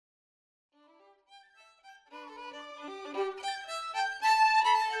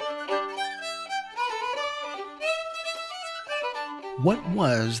What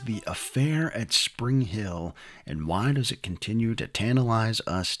was the affair at Spring Hill, and why does it continue to tantalize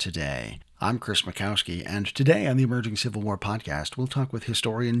us today? I'm Chris Makowski, and today on the Emerging Civil War podcast, we'll talk with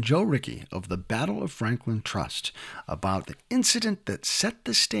historian Joe Ricci of the Battle of Franklin Trust about the incident that set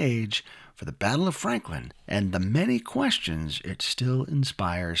the stage for the Battle of Franklin and the many questions it still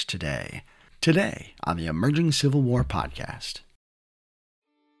inspires today. Today on the Emerging Civil War podcast.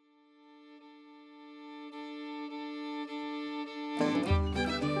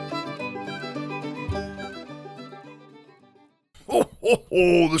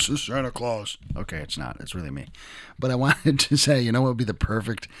 Oh, this is Santa Claus. Okay, it's not. It's really me. But I wanted to say, you know what would be the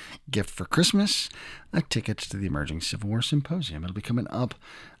perfect gift for Christmas? A ticket to the Emerging Civil War Symposium. It'll be coming up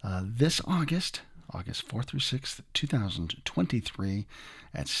this August 4th through 6th, 2023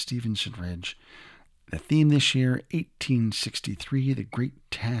 at Stevenson Ridge. The theme this year, 1863, The Great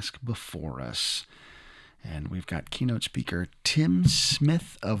Task Before Us. And we've got keynote speaker Tim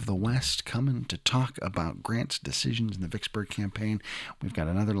Smith of the West coming to talk about Grant's decisions in the Vicksburg campaign. We've got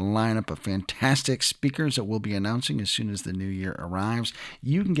another lineup of fantastic speakers that we'll be announcing as soon as the new year arrives.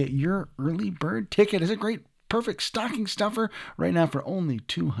 You can get your early bird ticket. It's a great perfect stocking stuffer right now for only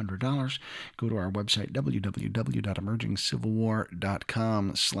 $200. Go to our website,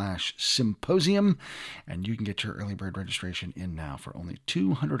 www.emergingcivilwar.com/symposium, and you can get your early bird registration in now for only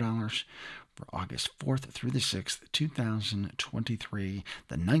 $200 for August 4th through the 6th, 2023,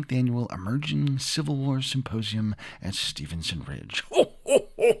 the 9th Annual Emerging Civil War Symposium at Stevenson Ridge. Ho, ho,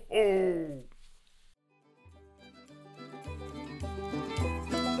 ho, ho!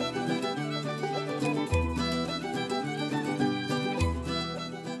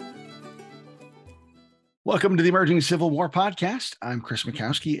 Welcome to the Emerging Civil War podcast. I'm Chris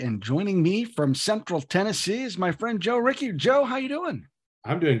Makowski, and joining me from Central Tennessee is my friend Joe Ricci. Joe, how you doing?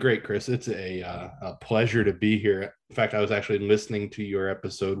 I'm doing great, Chris. It's a pleasure to be here. In fact, I was actually listening to your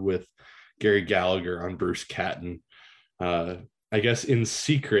episode with Gary Gallagher on Bruce Catton. I guess in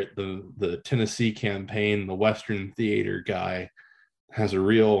secret, the Tennessee campaign, the Western theater guy, has a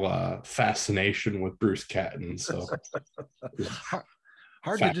real fascination with Bruce Catton. So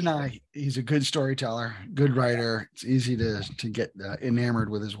hard to deny. He's a good storyteller, good writer. It's easy to get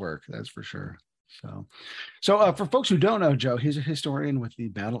enamored with his work. That's for sure. So for folks who don't know Joe, he's a historian with the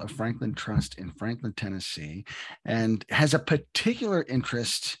Battle of Franklin Trust in Franklin, Tennessee, and has a particular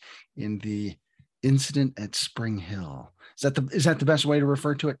interest in the incident at Spring Hill. Is that the best way to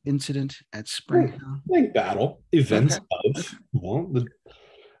refer to it? Incident at Spring Hill? Like battle, events of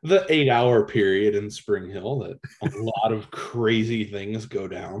the 8-hour period in Spring Hill that a lot of crazy things go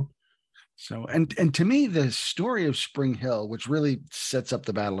down. So, and to me, the story of Spring Hill, which really sets up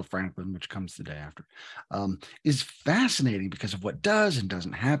the Battle of Franklin, which comes the day after, is fascinating because of what does and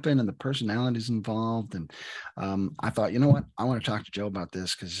doesn't happen and the personalities involved. And I thought, you know what? I want to talk to Joe about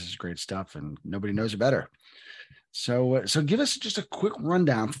this because this is great stuff and nobody knows it better. So give us just a quick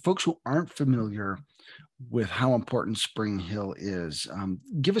rundown for folks who aren't familiar with how important Spring Hill is.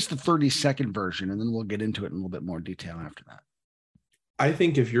 Give us the 30-second version, and then we'll get into it in a little bit more detail after that. I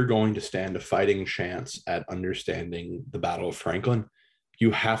think if you're going to stand a fighting chance at understanding the Battle of Franklin, you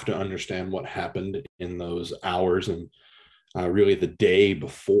have to understand what happened in those hours and really the day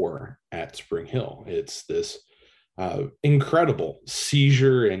before at Spring Hill. It's this incredible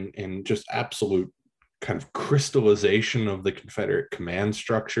seizure and just absolute kind of crystallization of the Confederate command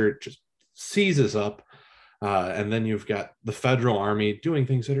structure. It just seizes up. And then you've got the Federal Army doing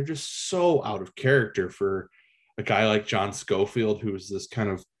things that are just so out of character for a guy like John Schofield, who is this kind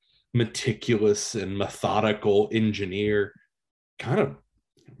of meticulous and methodical engineer, kind of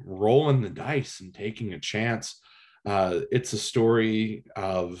rolling the dice and taking a chance. It's a story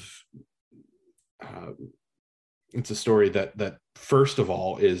that first of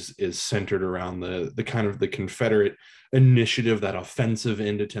all is centered around the kind of the Confederate initiative, that offensive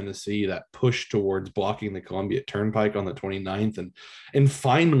into Tennessee, that push towards blocking the Columbia Turnpike on the 29th, and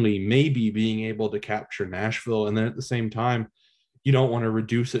finally maybe being able to capture Nashville. And then at the same time, you don't want to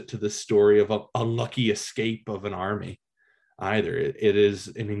reduce it to the story of a unlucky escape of an army either. It is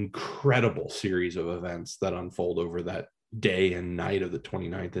an incredible series of events that unfold over that day and night of the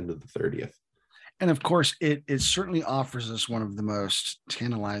 29th into the 30th. And of course, it certainly offers us one of the most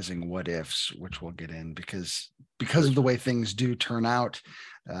tantalizing what ifs, which we'll get in because of the way things do turn out.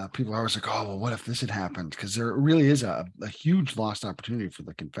 People are always like, oh, well, what if this had happened? Because there really is a huge lost opportunity for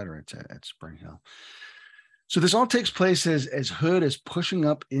the Confederates at Spring Hill. So this all takes place as Hood is pushing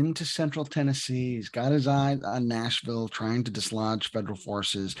up into central Tennessee. He's got his eye on Nashville, trying to dislodge federal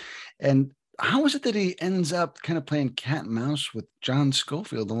forces. And how is it that he ends up kind of playing cat and mouse with John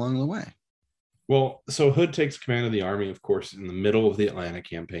Schofield along the way? Well, so Hood takes command of the army, of course, in the middle of the Atlanta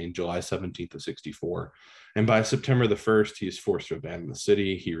campaign, July 17th of 64. And by September the 1st, he is forced to abandon the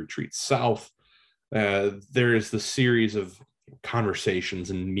city. He retreats south. There is the series of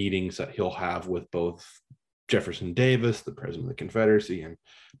conversations and meetings that he'll have with both Jefferson Davis, the president of the Confederacy, and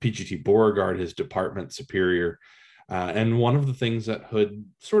PGT Beauregard, his department superior. And one of the things that Hood,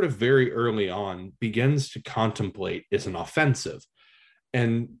 sort of very early on, begins to contemplate is an offensive.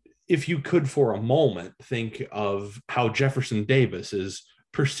 And if you could for a moment think of how Jefferson Davis is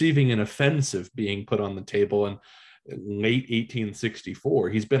perceiving an offensive being put on the table in late 1864,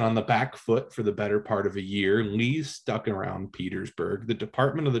 he's been on the back foot for the better part of a year. Lee's stuck around Petersburg. The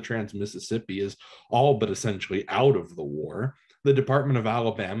Department of the Trans-Mississippi is all but essentially out of the war. The Department of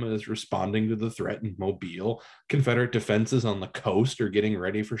Alabama is responding to the threat in Mobile. Confederate defenses on the coast are getting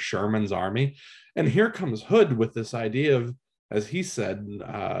ready for Sherman's army. And here comes Hood with this idea of, as he said,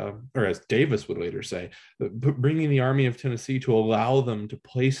 or as Davis would later say, bringing the Army of Tennessee to allow them to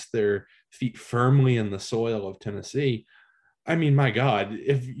place their feet firmly in the soil of Tennessee. I mean, my God,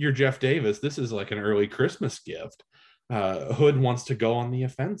 if you're Jeff Davis, this is like an early Christmas gift. Hood wants to go on the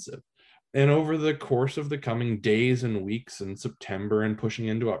offensive. And over the course of the coming days and weeks in September and pushing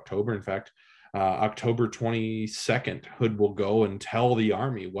into October, in fact, October 22nd, Hood will go and tell the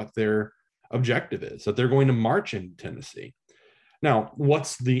army what their objective is, that they're going to march into Tennessee. Now,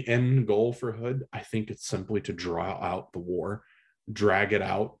 what's the end goal for Hood? I think it's simply to draw out the war, drag it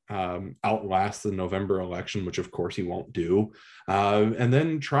out, outlast the November election, which of course he won't do, and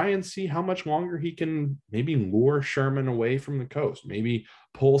then try and see how much longer he can maybe lure Sherman away from the coast, maybe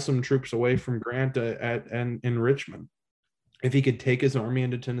pull some troops away from Grant in Richmond. If he could take his army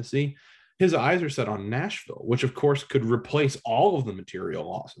into Tennessee, his eyes are set on Nashville, which of course could replace all of the material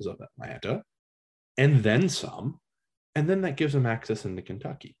losses of Atlanta and then some. And then that gives him access into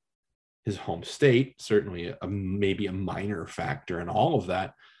Kentucky, his home state, certainly maybe a minor factor in all of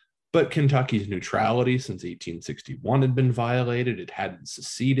that. But Kentucky's neutrality since 1861 had been violated. It hadn't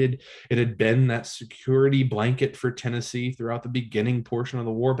seceded. It had been that security blanket for Tennessee throughout the beginning portion of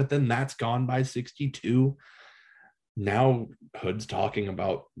the war, but then that's gone by 62. Now Hood's talking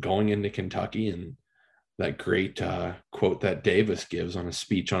about going into Kentucky, and that great quote that Davis gives on a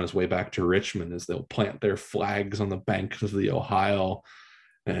speech on his way back to Richmond is they'll plant their flags on the banks of the Ohio.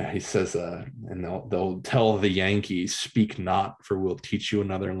 He says, and they'll tell the Yankees, speak not, for we'll teach you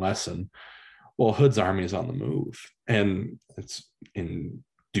another lesson. Well, Hood's army is on the move. And it's in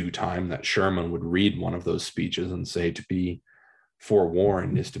due time that Sherman would read one of those speeches and say, to be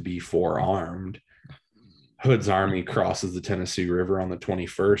forewarned is to be forearmed. Hood's army crosses the Tennessee River on the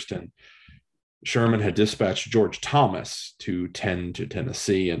 21st, and Sherman had dispatched George Thomas to tend to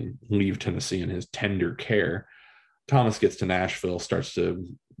Tennessee and leave Tennessee in his tender care. Thomas gets to Nashville, starts to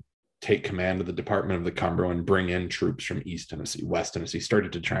take command of the Department of the Cumberland, bring in troops from East Tennessee, West Tennessee,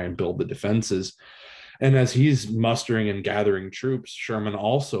 started to try and build the defenses. And as he's mustering and gathering troops, Sherman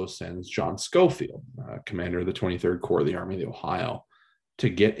also sends John Schofield, commander of the 23rd Corps of the Army of the Ohio, to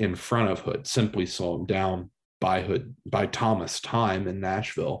get in front of Hood, simply slow him down by Thomas' time in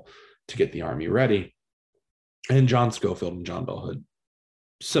Nashville to get the army ready. And John Schofield and John Bell Hood,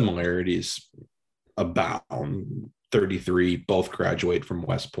 similarities abound. 33, both graduate from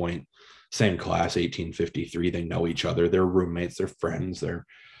West Point, same class, 1853. They know each other. They're roommates, they're friends, they're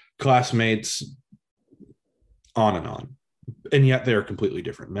classmates, on and on. And yet they're completely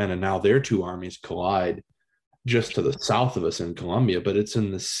different men. And now their two armies collide just to the south of us in Columbia, but it's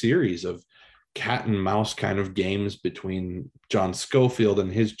in the series of cat and mouse kind of games between John Schofield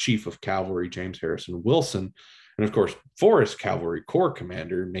and his chief of cavalry, James Harrison Wilson, and of course, Forrest Cavalry Corps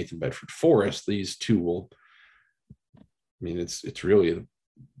Commander, Nathan Bedford Forrest. These two will, I mean, it's really,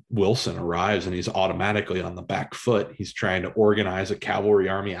 Wilson arrives and he's automatically on the back foot. He's trying to organize a cavalry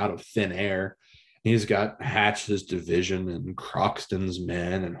army out of thin air. He's got Hatch's division and Croxton's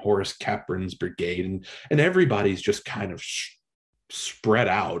men and Horace Capron's brigade, and everybody's just kind of spread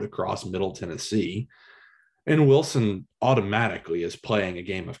out across Middle Tennessee. And Wilson automatically is playing a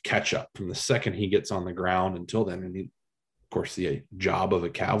game of catch up from the second he gets on the ground until then. And of course, the job of a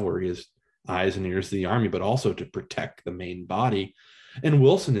cavalry is eyes and ears to the army, but also to protect the main body. And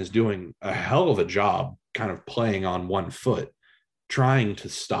Wilson is doing a hell of a job kind of playing on one foot, trying to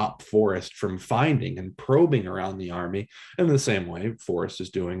stop Forrest from finding and probing around the army. And in the same way, Forrest is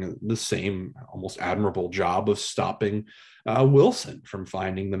doing the same almost admirable job of stopping Wilson from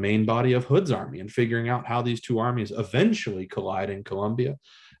finding the main body of Hood's army and figuring out how these two armies eventually collide in Columbia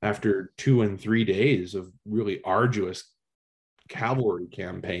after 2 and 3 days of really arduous cavalry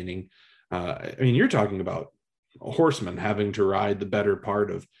campaigning. I mean, you're talking about horsemen having to ride the better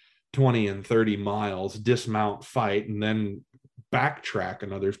part of 20 and 30 miles, dismount, fight, and then backtrack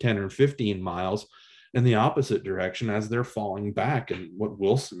another 10 or 15 miles in the opposite direction as they're falling back. And what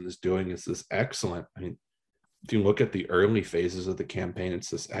Wilson is doing is this excellent. I mean, if you look at the early phases of the campaign, it's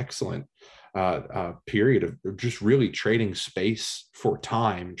this excellent period of just really trading space for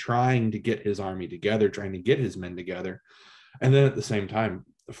time, trying to get his army together, trying to get his men together. And then at the same time,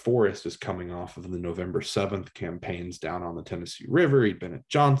 Forrest is coming off of the November 7th campaigns down on the Tennessee River. He'd been at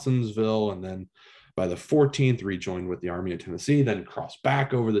Johnsonsville, and then by the 14th, rejoined with the Army of Tennessee, then crossed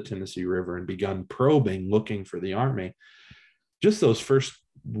back over the Tennessee River and begun probing, looking for the army. Just those first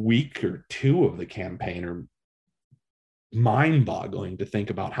week or two of the campaign are mind-boggling to think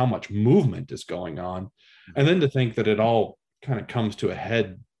about how much movement is going on. And then to think that it all kind of comes to a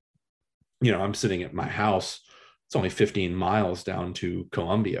head. You know, I'm sitting at my house. It's only 15 miles down to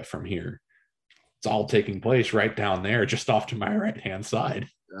Columbia from here. It's all taking place right down there, just off to my right-hand side.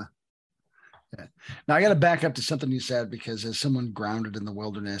 Yeah. Yeah. Now I got to back up to something you said, because as someone grounded in the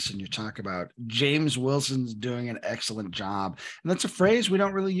wilderness, and you talk about James Wilson's doing an excellent job, and that's a phrase we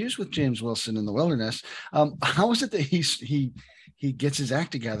don't really use with James Wilson in the wilderness. How is it that he gets his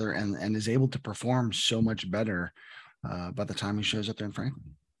act together and is able to perform so much better by the time he shows up there in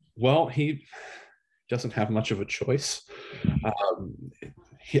Franklin? Well, he doesn't have much of a choice.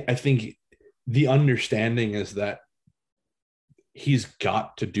 I think the understanding is that he's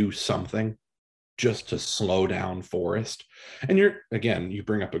got to do something just to slow down Forrest. And you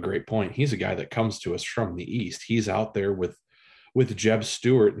bring up a great point. He's a guy that comes to us from the East. He's out there with Jeb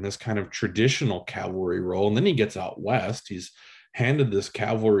Stuart in this kind of traditional cavalry role. And then he gets out West. He's handed this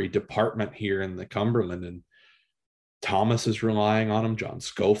cavalry department here in the Cumberland, and Thomas is relying on him. John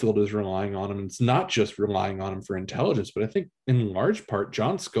Schofield is relying on him. And it's not just relying on him for intelligence, but I think in large part,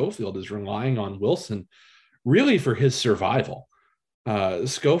 John Schofield is relying on Wilson really for his survival.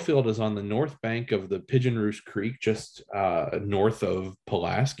 Schofield is on the north bank of the Pigeon Roost Creek, just north of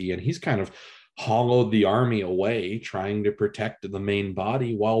Pulaski, and he's kind of hollowed the army away, trying to protect the main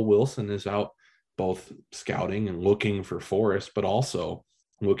body, while Wilson is out both scouting and looking for Forrest, but also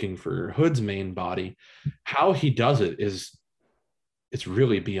looking for Hood's main body. How he does it it's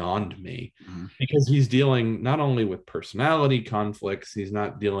really beyond me, because he's dealing not only with personality conflicts, he's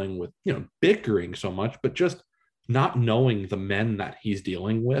not dealing with bickering so much, but just not knowing the men that he's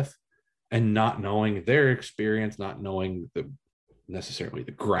dealing with, and not knowing their experience, not knowing necessarily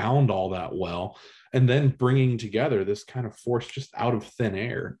the ground all that well, and then bringing together this kind of force just out of thin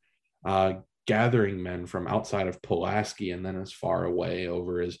air, gathering men from outside of Pulaski and then as far away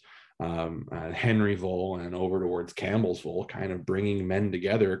over as Henryville and over towards Campbellsville, kind of bringing men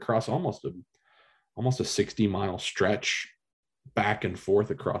together across almost a 60-mile stretch back and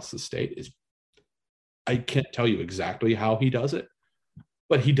forth across the state. I can't tell you exactly how he does it,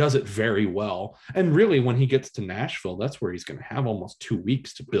 but he does it very well. And really, when he gets to Nashville, that's where he's going to have almost 2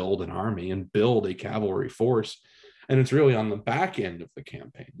 weeks to build an army and build a cavalry force. And it's really on the back end of the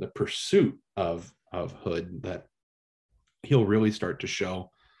campaign, the pursuit of Hood, that he'll really start to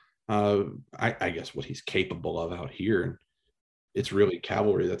show, I guess, what he's capable of out here. And it's really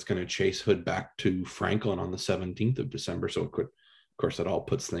cavalry that's going to chase Hood back to Franklin on the 17th of December. So it could, of course, that all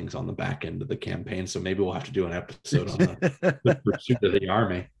puts things on the back end of the campaign. So maybe we'll have to do an episode on the pursuit of the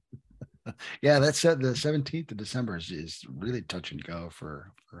army. Yeah, that's the 17th of December is really touch and go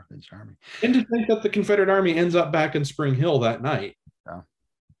for Hood's army. And to think that the Confederate army ends up back in Spring Hill that night.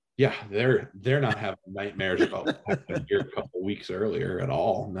 Yeah, they're not having nightmares about what happened here a couple weeks earlier at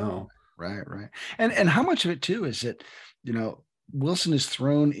all. No. Right. And how much of it too is that, Wilson is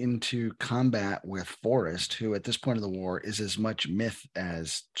thrown into combat with Forrest, who at this point of the war is as much myth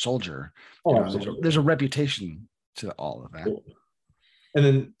as soldier. There's a reputation to all of that. And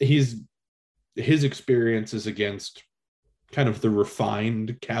then his experiences against kind of the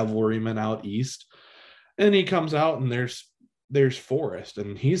refined cavalrymen out east, and he comes out and there's Forrest,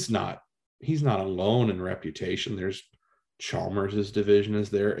 and he's not alone in reputation. There's Chalmers's division is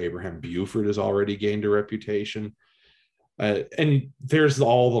there. Abraham Buford has already gained a reputation. And there's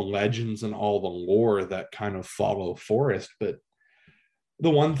all the legends and all the lore that kind of follow Forrest. But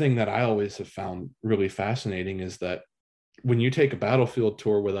the one thing that I always have found really fascinating is that when you take a battlefield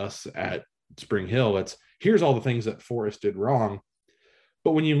tour with us at Spring Hill, here's all the things that Forrest did wrong.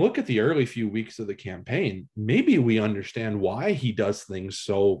 But when you look at the early few weeks of the campaign, maybe we understand why he does things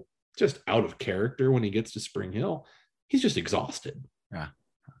so just out of character when he gets to Spring Hill. He's just exhausted. Yeah.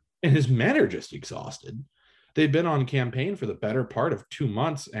 And his men are just exhausted. They've been on campaign for the better part of 2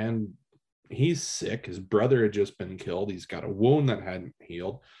 months, and he's sick. His brother had just been killed. He's got a wound that hadn't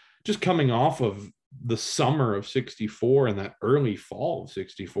healed. Just coming off of the summer of 64 and that early fall of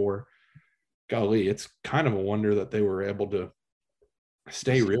 64, golly, it's kind of a wonder that they were able to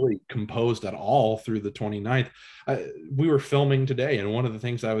stay really composed at all through the 29th. We were filming today, and one of the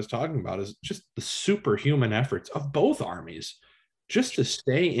things I was talking about is just the superhuman efforts of both armies just to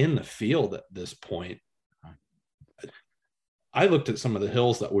stay in the field at this point. I looked at some of the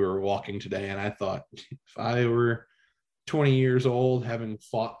hills that we were walking today, and I thought, if I were 20 years old, having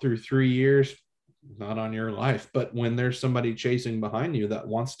fought through 3 years, not on your life. But when there's somebody chasing behind you that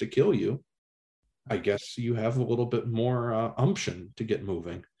wants to kill you, I guess you have a little bit more umption to get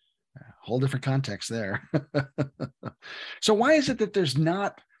moving. Whole different context there. So why is it that there's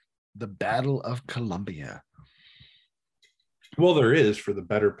not the Battle of Columbia? Well, there is for the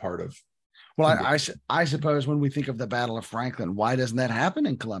better part of. Well, I suppose when we think of the Battle of Franklin, why doesn't that happen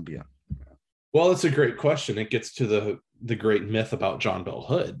in Columbia? Well, it's a great question. It gets to the great myth about John Bell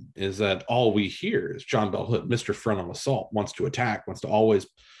Hood, is that all we hear is John Bell Hood, Mr. Frontal Assault, wants to attack, wants to always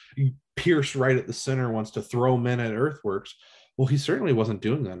pierce right at the center, wants to throw men at earthworks. Well, he certainly wasn't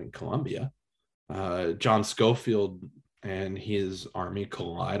doing that in Columbia. John Schofield and his army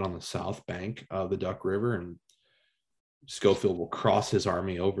collide on the south bank of the Duck River, and Schofield will cross his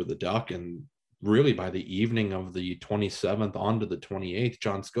army over the Duck. And really, by the evening of the 27th on to the 28th,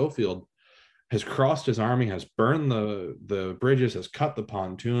 John Schofield has crossed his army, has burned the bridges, has cut the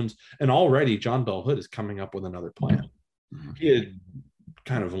pontoons, and already John Bell Hood is coming up with another plan. He had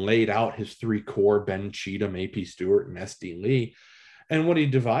kind of laid out his three corps, Ben Cheatham, A.P. Stewart, and S.D. Lee. And what he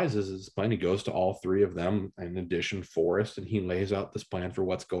devises is this plan. He goes to all three of them, in addition, Forrest, and he lays out this plan for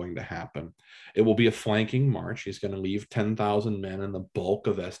what's going to happen. It will be a flanking march. He's going to leave 10,000 men and the bulk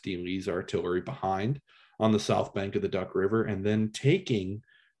of S.D. Lee's artillery behind on the south bank of the Duck River, and then taking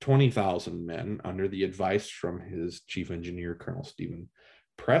 20,000 men under the advice from his chief engineer, Colonel Stephen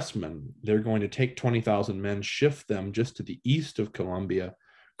Pressman. They're going to take 20,000 men, shift them just to the east of Columbia,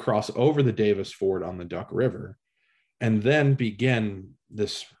 cross over the Davis Ford on the Duck River, and then begin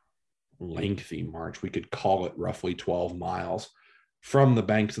this lengthy march. We could call it roughly 12 miles from the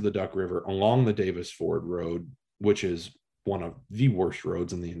banks of the Duck River along the Davis Ford Road, which is one of the worst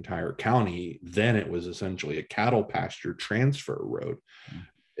roads in the entire county. Then it was essentially a cattle pasture transfer road.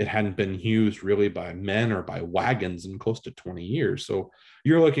 It hadn't been used really by men or by wagons in close to 20 years. So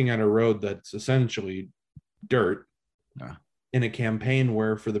you're looking at a road that's essentially dirt in a campaign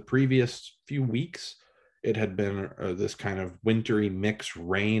where for the previous few weeks, it had been this kind of wintry mixed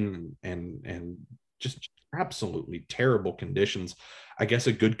rain and just absolutely terrible conditions. I guess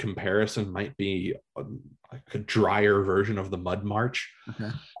a good comparison might be like a drier version of the Mud March.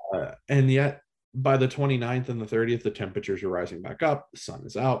 Okay. And yet by the 29th and the 30th, the temperatures are rising back up. The sun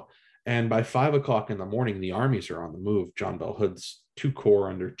is out. And by 5 o'clock in the morning, the armies are on the move. John Bell Hood's two corps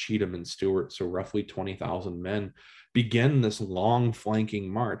under Cheatham and Stewart, so roughly 20,000 men, begin this long flanking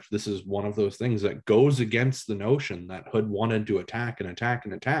march. This is one of those things that goes against the notion that Hood wanted to attack and attack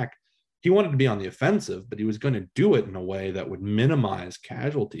and attack. He wanted to be on the offensive, but he was going to do it in a way that would minimize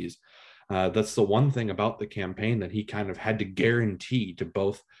casualties. That's the one thing about the campaign that he kind of had to guarantee to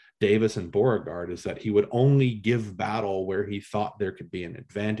both Davis and Beauregard, is that he would only give battle where he thought there could be an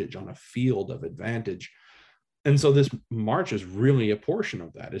advantage, on a field of advantage. And so this march is really a portion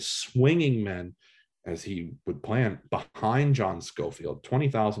of that, is swinging men, as he would plan, behind John Schofield,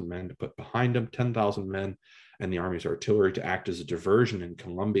 20,000 men to put behind him, 10,000 men and the Army's artillery to act as a diversion in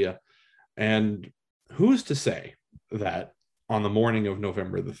Columbia. And who's to say that on the morning of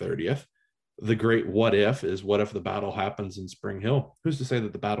November the 30th, the great what if is, what if the battle happens in Spring Hill? Who's to say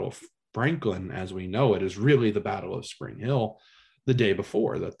that the Battle of Franklin, as we know it, is really the Battle of Spring Hill the day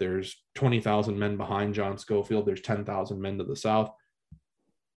before, that there's 20,000 men behind John Schofield, there's 10,000 men to the south.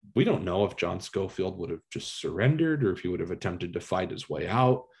 We don't know if John Schofield would have just surrendered or if he would have attempted to fight his way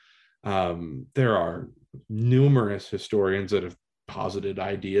out. There are numerous historians that have posited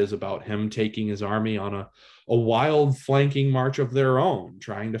ideas about him taking his army on a wild flanking march of their own,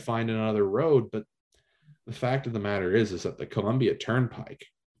 trying to find another road. But the fact of the matter is that the Columbia Turnpike,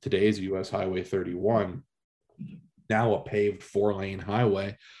 today's US Highway 31, now a paved 4-lane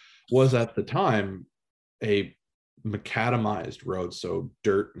highway, was at the time a macadamized road, so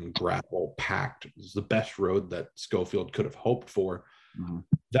dirt and gravel packed. It was the best road that Schofield could have hoped for. Mm-hmm.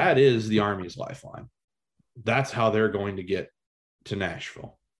 That is the Army's lifeline. That's how they're going to get to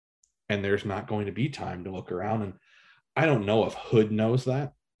Nashville. And there's not going to be time to look around. And I don't know if Hood knows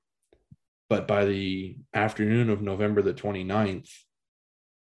that, but by the afternoon of November the 29th,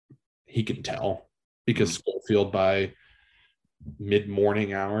 he can tell, because Schofield by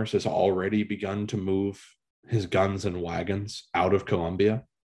mid-morning hours has already begun to move his guns and wagons out of Columbia.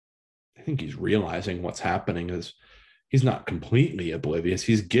 I think he's realizing what's happening is he's not completely oblivious.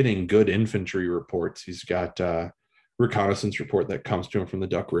 He's getting good infantry reports. He's got a reconnaissance report that comes to him from the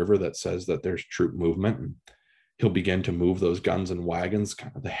Duck River that says that there's troop movement, and he'll begin to move those guns and wagons,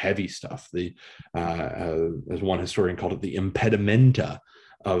 kind of the heavy stuff, the as one historian called it, the impedimenta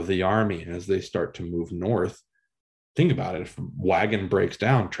of the army. And as they start to move north, think about it: if a wagon breaks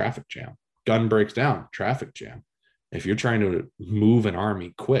down, traffic jam; gun breaks down, traffic jam. If you're trying to move an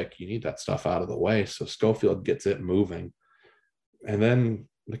army quick, you need that stuff out of the way. So Schofield gets it moving. And then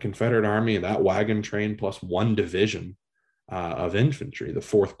the Confederate Army, that wagon train plus one division of infantry, the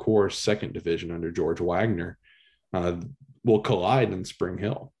Fourth Corps, Second Division under George Wagner, uh, will collide in Spring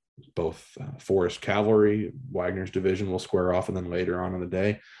Hill. Both Forrest Cavalry, Wagner's division, will square off, and then later on in the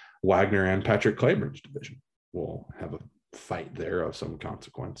day, Wagner and Patrick Cleburne's division will have a fight there of some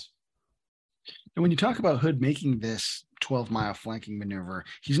consequence. And when you talk about Hood making this 12-mile flanking maneuver,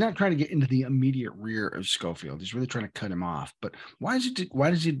 he's not trying to get into the immediate rear of Schofield. He's really trying to cut him off. But why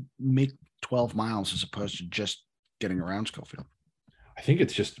does he make 12 miles as opposed to just getting around Schofield? I think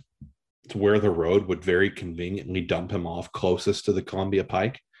it's where the road would very conveniently dump him off closest to the Columbia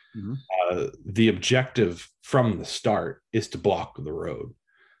Pike. Mm-hmm. The objective from the start is to block the road.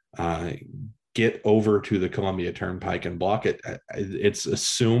 Get over to the Columbia Turnpike and block it. It's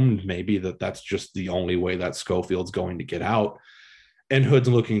assumed maybe that that's just the only way that Schofield's going to get out. And Hood's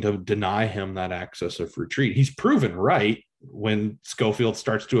looking to deny him that access of retreat. He's proven right when Schofield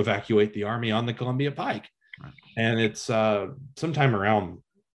starts to evacuate the army on the Columbia Pike. Right. And it's sometime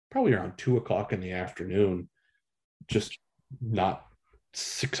probably around 2:00 in the afternoon, just not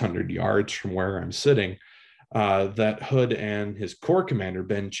 600 yards from where I'm sitting, that Hood and his corps commander,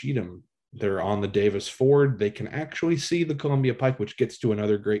 Ben Cheatham, they're on the Davis Ford. They can actually see the Columbia Pike, which gets to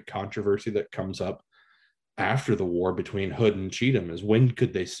another great controversy that comes up after the war between Hood and Cheatham, is when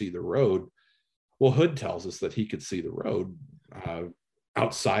could they see the road? Well, Hood tells us that he could see the road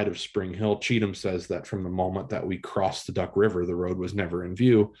outside of Spring Hill. Cheatham says that from the moment that we crossed the Duck River, the road was never in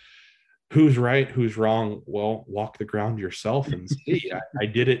view. Who's right? Who's wrong? Well, walk the ground yourself and see. I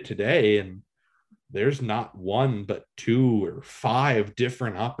did it today, and there's not one, but 2 or 5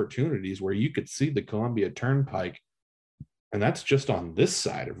 different opportunities where you could see the Columbia Turnpike. And that's just on this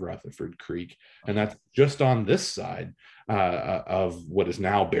side of Rutherford Creek. And that's just on this side of what is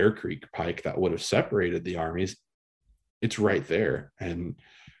now Bear Creek Pike that would have separated the armies. It's right there. And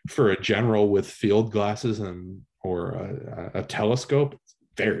for a general with field glasses or a telescope, it's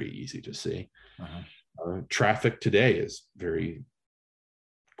very easy to see. Uh-huh. Traffic today is very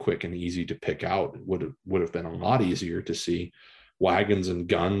quick and easy to pick out. Would have been a lot easier to see wagons and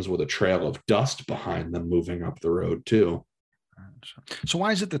guns with a trail of dust behind them moving up the road too. So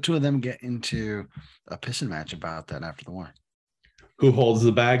why is it the two of them get into a pissing match about that after the war? Who holds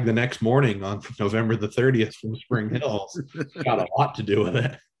the bag the next morning on November the 30th from Spring Hills? Got a lot to do with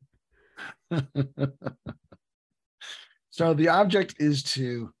it. So the object is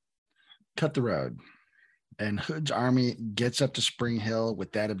to cut the road. And Hood's army gets up to Spring Hill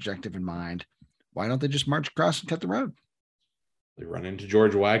with that objective in mind. Why don't they just march across and cut the road? They run into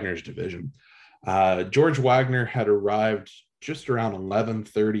George Wagner's division. George Wagner had arrived just around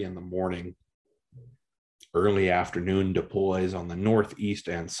 11:30 in the morning. Early afternoon deploys on the northeast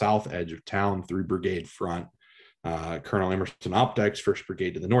and south edge of town, 3 brigade front. Colonel Emerson Opdyke's 1st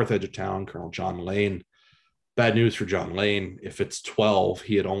Brigade to the north edge of town. Colonel John Lane. Bad news for John Lane. If it's 12,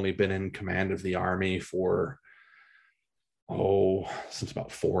 he had only been in command of the army for, since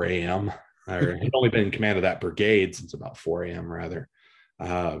about 4 a.m. Or he'd only been in command of that brigade since about 4 a.m. rather.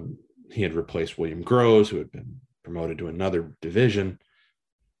 He had replaced William Groves, who had been promoted to another division.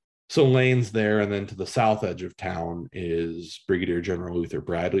 So Lane's there, and then to the south edge of town is Brigadier General Luther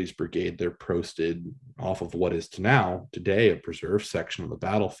Bradley's brigade. They're posted off of what is today a preserved section of the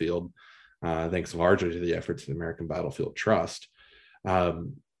battlefield, thanks largely to the efforts of the American Battlefield Trust.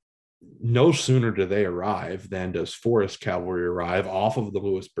 No sooner do they arrive than does Forrest Cavalry arrive off of the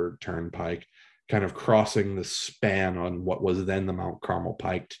Lewisburg Turnpike, kind of crossing the span on what was then the Mount Carmel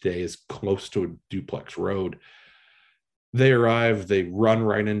Pike. Today is close to a duplex road. They arrive, they run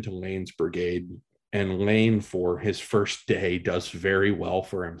right into Lane's brigade, and Lane, for his first day, does very well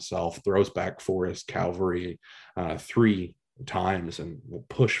for himself, throws back Forrest Cavalry 3 times and will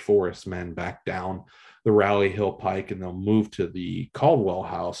push Forrest's men back down the Rally Hill Pike, and they'll move to the Caldwell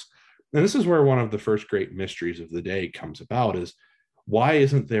House. And this is where one of the first great mysteries of the day comes about, is why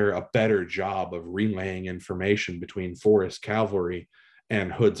isn't there a better job of relaying information between Forrest Cavalry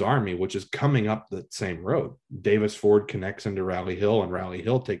and Hood's army, which is coming up the same road? Davis Ford connects into Rally Hill, and Rally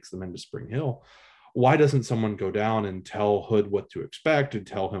Hill takes them into Spring Hill. Why doesn't someone go down and tell Hood what to expect and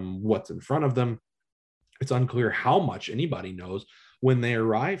tell him what's in front of them? It's unclear how much anybody knows when they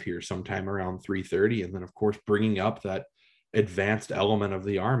arrive here sometime around 3:30. And then, of course, bringing up that advanced element of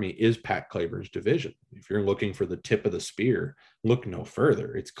the army is Pat Claiborne's division. If you're looking for the tip of the spear, look no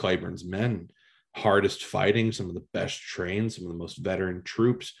further. It's Claiborne's men, hardest fighting, some of the best trained, some of the most veteran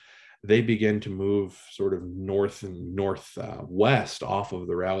troops. They begin to move sort of north and northwest off of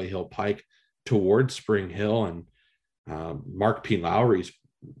the Rally Hill Pike towards Spring Hill. And Mark P. Lowry's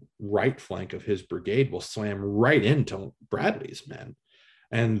right flank of his brigade will slam right into Bradley's men.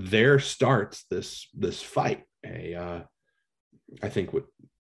 And there starts this fight. I think what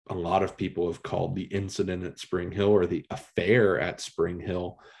a lot of people have called the incident at Spring Hill, or the affair at Spring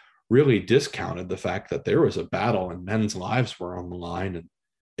Hill, really discounted the fact that there was a battle and men's lives were on the line. And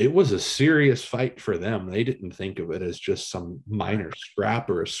it was a serious fight for them. They didn't think of it as just some minor scrap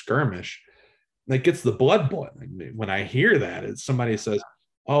or a skirmish. That gets the blood boiling. When I hear that, it's somebody says,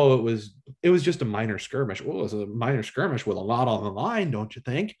 "Oh, it was just a minor skirmish." Well, it was a minor skirmish with a lot on the line, don't you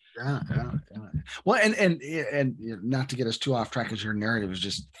think? Yeah. Well, and not to get us too off track, because your narrative is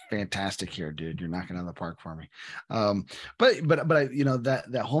just fantastic here, dude. You're knocking out of the park for me. But I,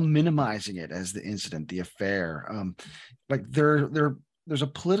 that whole minimizing it as the incident, the affair, like there's a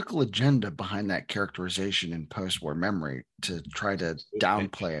political agenda behind that characterization in post-war memory to try to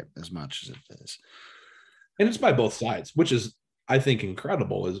downplay it as much as it is. And it's by both sides, which is, I think,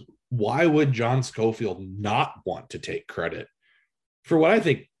 incredible. Is why would John Schofield not want to take credit for what I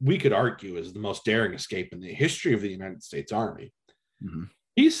think we could argue is the most daring escape in the history of the United States Army? Mm-hmm.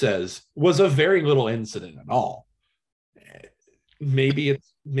 He says was a very little incident at all. Maybe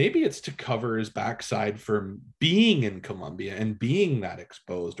it's to cover his backside from being in Columbia and being that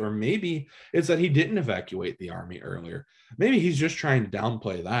exposed, or maybe it's that he didn't evacuate the army earlier. Maybe he's just trying to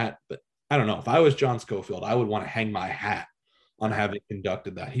downplay that. But I don't know. If I was John Schofield, I would want to hang my hat on having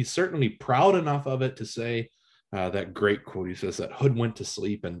conducted that. He's certainly proud enough of it to say that great quote. He says that Hood went to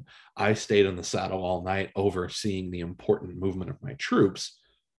sleep and I stayed in the saddle all night overseeing the important movement of my troops.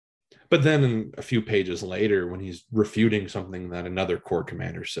 But then a few pages later, when he's refuting something that another corps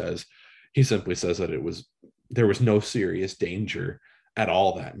commander says, he simply says that there was no serious danger at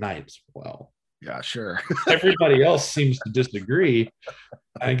all that night. Well, yeah, sure. Everybody else seems to disagree.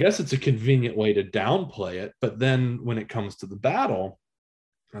 I guess it's a convenient way to downplay it. But then when it comes to the battle,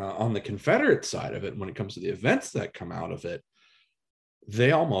 on the Confederate side of it, when it comes to the events that come out of it,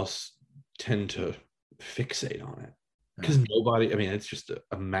 they almost tend to fixate on it. Because nobody, I mean, it's just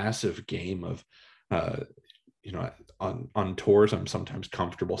a massive game of, on tours, I'm sometimes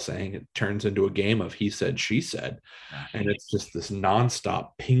comfortable saying it turns into a game of he said, she said. And it's just this nonstop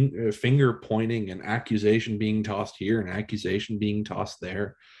finger pointing and accusation being tossed here and accusation being tossed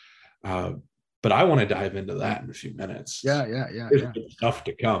there. But I want to dive into that in a few minutes. Yeah. There's stuff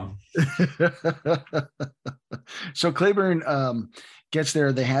to come. So Claiborne gets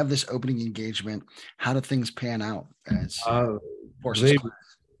there. They have this opening engagement. How do things pan out as forces? They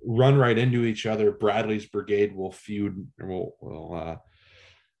run right into each other. Bradley's brigade will feud, will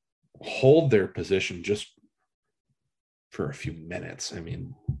hold their position just for a few minutes. I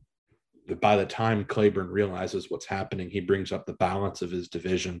mean, by the time Claiborne realizes what's happening, he brings up the balance of his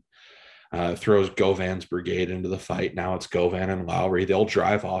division. Throws Govan's brigade into the fight. Now it's Govan and Lowry. They'll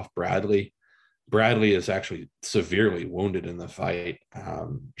drive off Bradley. Bradley is actually severely wounded in the fight,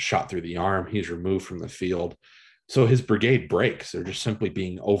 shot through the arm. He's removed from the field. So his brigade breaks. They're just simply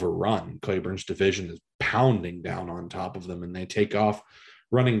being overrun. Claiborne's division is pounding down on top of them, and they take off,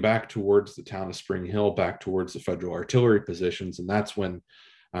 running back towards the town of Spring Hill, back towards the Federal artillery positions. And that's when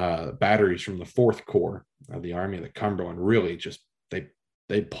batteries from the 4th Corps of the Army of the Cumberland really just,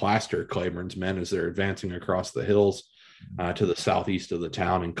 they plaster Claiborne's men as they're advancing across the hills to the southeast of the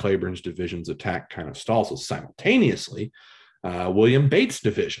town, and Claiborne's division's attack kind of stalls. So simultaneously, William Bates'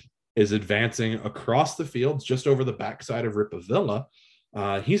 division is advancing across the fields just over the backside of Rippavilla.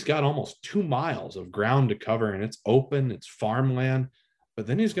 He's got almost 2 miles of ground to cover, and it's open, it's farmland, but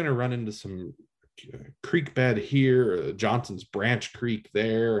then he's going to run into some creek bed here, Johnson's Branch Creek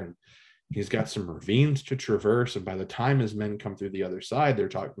there, and he's got some ravines to traverse. And by the time his men come through the other side, they're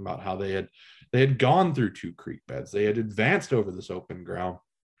talking about how they had gone through 2 creek beds. They had advanced over this open ground,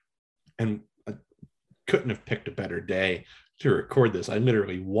 and I couldn't have picked a better day to record this. I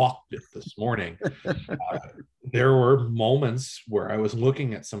literally walked it this morning. There were moments where I was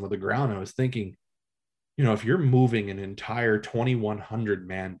looking at some of the ground. I was thinking, if you're moving an entire 2,100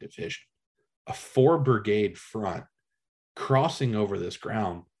 man division, a 4 brigade front, crossing over this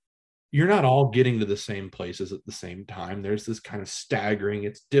ground, you're not all getting to the same places at the same time. There's this kind of staggering.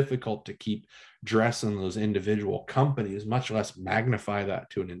 It's difficult to keep dressing those individual companies, much less magnify that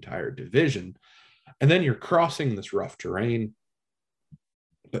to an entire division. And then you're crossing this rough terrain.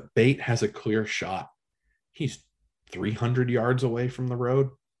 But Bate has a clear shot. He's 300 yards away from the road,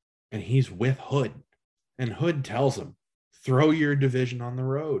 and he's with Hood. And Hood tells him, throw your division on the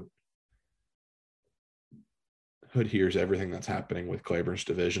road. Hood hears everything that's happening with Cleburne's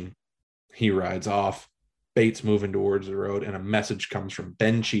division. He rides off. Bate's moving towards the road, and a message comes from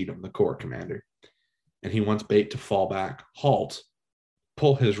Ben Cheatham, the corps commander. And he wants Bate to fall back, halt,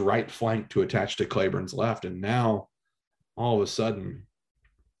 pull his right flank to attach to Cleburne's left. And now, all of a sudden,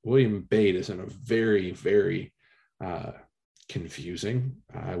 William Bate is in a very, very confusing,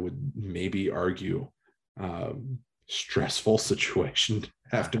 I would maybe argue, stressful situation to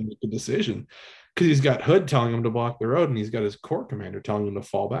have to make a decision, because he's got Hood telling him to block the road, and he's got his corps commander telling him to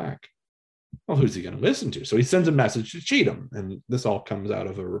fall back. Well, who's he going to listen to? So he sends a message to Cheatham, and this all comes out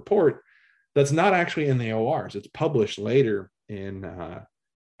of a report that's not actually in the ORs. It's published later in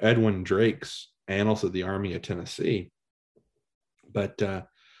Edwin Drake's Annals of the Army of Tennessee. But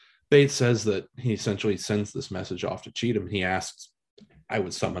Bates says that he essentially sends this message off to Cheatham. He asks, I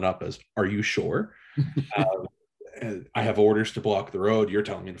would sum it up as, are you sure? I have orders to block the road. You're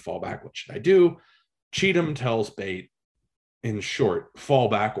telling me to fall back. What should I do? Cheatham tells Bate, in short, fall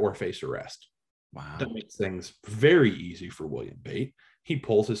back or face arrest. Wow. That makes things very easy for William Bate. He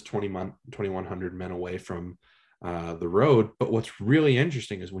pulls his 2,100 men away from the road. But what's really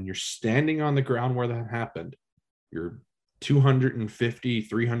interesting is when you're standing on the ground where that happened, you're 250,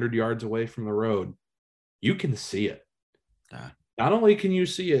 300 yards away from the road, you can see it. Not only can you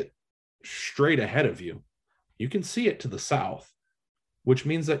see it straight ahead of you, you can see it to the south, which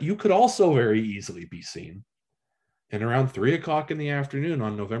means that you could also very easily be seen. And around 3 o'clock in the afternoon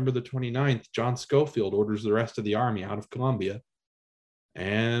on November the 29th, John Schofield orders the rest of the army out of Columbia.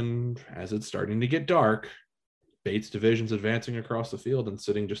 And as it's starting to get dark, Bates' division's advancing across the field, and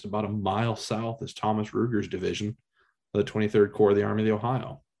sitting just about a mile south is Thomas Ruger's division, the 23rd Corps of the Army of the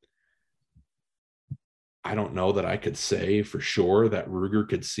Ohio. I don't know that I could say for sure that Ruger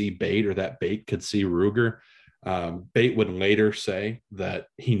could see Bate or that Bate could see Ruger. Bate would later say that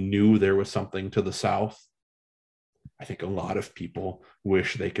he knew there was something to the south. I think a lot of people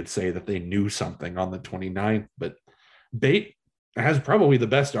wish they could say that they knew something on the 29th, but Bate has probably the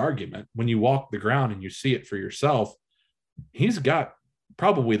best argument. When you walk the ground and you see it for yourself, he's got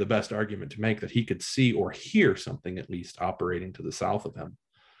probably the best argument to make that he could see or hear something at least operating to the south of him.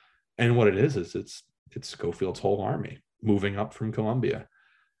 And what it is it's Schofield's whole army moving up from Columbia.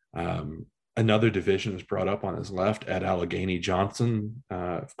 Another division is brought up on his left, Ed Allegheny Johnson,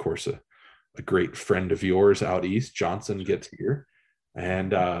 of course, a great friend of yours out east. Johnson gets here,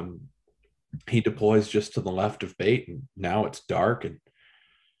 and he deploys just to the left of Bate, and now it's dark, and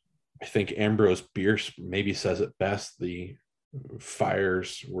I think Ambrose Bierce maybe says it best. The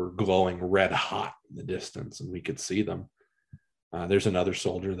fires were glowing red hot in the distance, and we could see them. There's another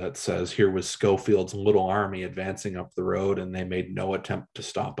soldier that says, here was Schofield's little army advancing up the road, and they made no attempt to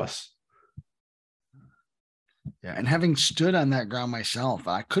stop us. Yeah, and having stood on that ground myself,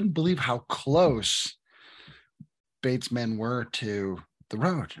 I couldn't believe how close Bates' men were to the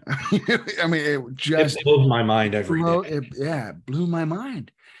road. I mean, it just blows my mind every day. It blew my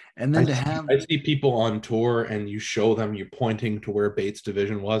mind. And then I see people on tour, and you show them, you're pointing to where Bates'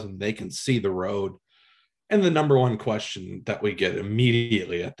 division was, and they can see the road. And the number one question that we get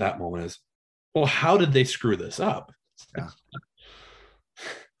immediately at that moment is, well, how did they screw this up? Yeah.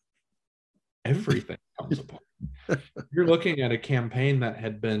 Everything comes apart. You're looking at a campaign that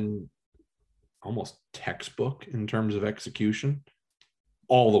had been almost textbook in terms of execution.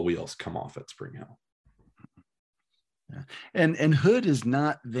 All the wheels come off at Spring Hill. Yeah. And Hood is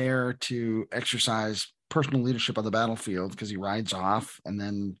not there to exercise personal leadership on the battlefield, because he rides off and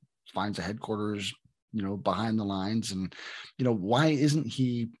then finds a headquarters, behind the lines. And, why isn't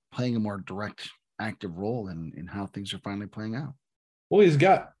he playing a more direct, active role in how things are finally playing out? Well, he's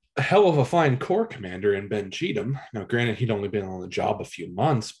got a hell of a fine corps commander in Ben Cheatham. Now, granted, he'd only been on the job a few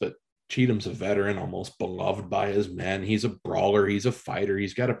months, but Cheatham's a veteran, almost beloved by his men. He's a brawler. He's a fighter.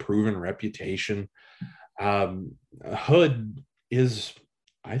 He's got a proven reputation. Hood is,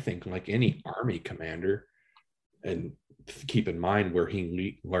 I think, like any army commander, and keep in mind where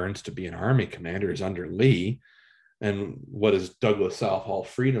he learns to be an army commander is under Lee. And what does Douglas Southall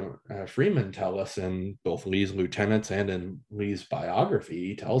Freeman tell us in both Lee's lieutenants and in Lee's biography?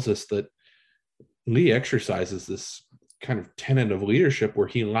 He tells us that Lee exercises this kind of tenet of leadership where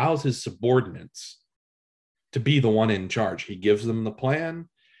he allows his subordinates to be the one in charge. He gives them the plan.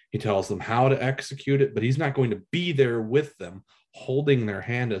 He tells them how to execute it, but he's not going to be there with them, holding their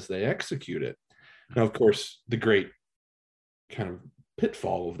hand as they execute it. Now, of course, the great kind of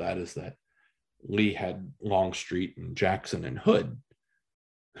pitfall of that is that Lee had Longstreet and Jackson and Hood.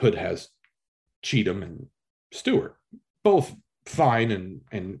 Hood has Cheatham and Stewart, both fine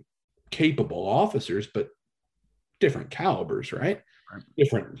and capable officers, but different calibers, right?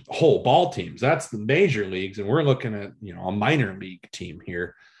 Different whole ball teams. That's the major leagues, and we're looking at a minor league team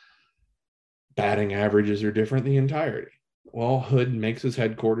here. Batting averages are different the entirety. Well, Hood makes his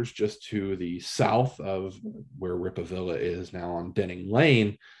headquarters just to the south of where Ripavilla is now on Denning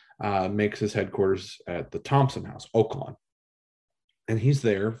Lane, makes his headquarters at the Thompson House, Oaklawn. And he's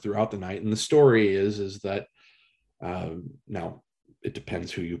there throughout the night. And the story is that now it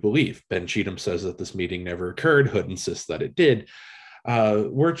depends who you believe. Ben Cheatham says that this meeting never occurred. Hood insists that it did.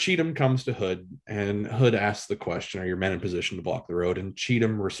 Where Cheatham comes to Hood, and Hood asks the question, are your men in position to block the road? And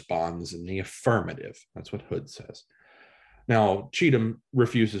Cheatham responds in the affirmative. That's what Hood says. Now, Cheatham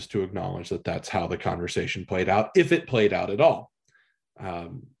refuses to acknowledge that that's how the conversation played out, if it played out at all.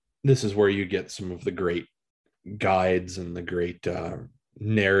 This is where you get some of the great guides and the great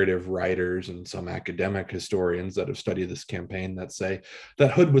narrative writers and some academic historians that have studied this campaign that say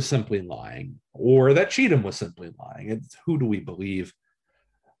that Hood was simply lying, or that Cheatham was simply lying. It's who do we believe?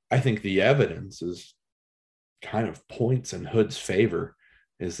 I think the evidence is kind of points in Hood's favor,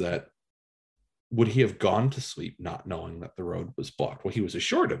 is that would he have gone to sleep not knowing that the road was blocked? Well, he was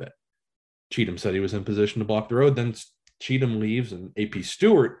assured of it. Cheatham said he was in position to block the road. Then Cheatham leaves, and A.P.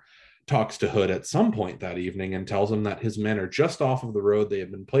 Stewart talks to Hood at some point that evening and tells him that his men are just off of the road. They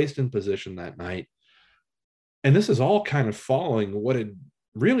have been placed in position that night. And this is all kind of following what had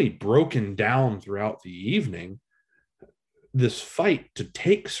really broken down throughout the evening, this fight to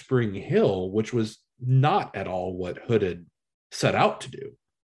take Spring Hill, which was not at all what Hood had set out to do.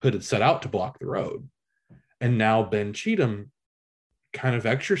 Hood had set out to block the road. And now Ben Cheatham kind of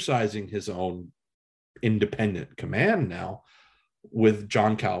exercising his own independent command now, with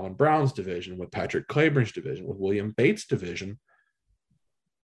John Calvin Brown's division, with Patrick Cleburne's division, with William Bates' division,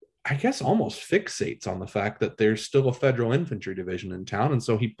 I guess almost fixates on the fact that there's still a federal infantry division in town. And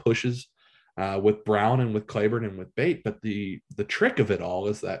so he pushes with Brown and with Cleburne and with Bates. But the trick of it all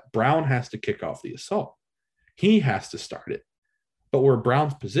is that Brown has to kick off the assault. He has to start it. But where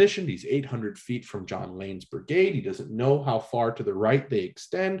Brown's positioned, he's 800 feet from John Lane's brigade. He doesn't know how far to the right they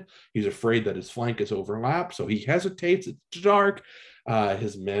extend. He's afraid that his flank is overlapped, so he hesitates. It's dark.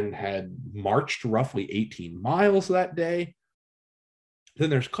 His men had marched roughly 18 miles that day. Then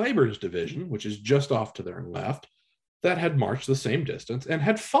there's Cleburne's division, which is just off to their left, that had marched the same distance and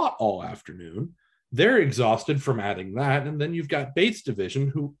had fought all afternoon. They're exhausted from adding that. And then you've got Bates' division,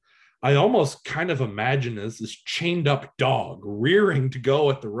 who I almost kind of imagine as this chained up dog rearing to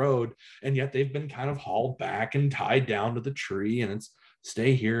go at the road, and yet they've been kind of hauled back and tied down to the tree, and it's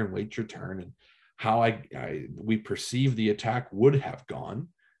stay here and wait your turn. And how we perceive the attack would have gone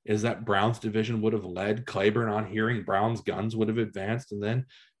is that Brown's division would have led. Cleburne, on hearing Brown's guns, would have advanced, and then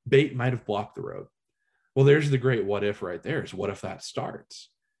Bate might have blocked the road. Well, there's the great what if right there, is what if that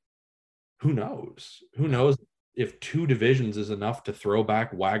starts? Who knows? Who knows if two divisions is enough to throw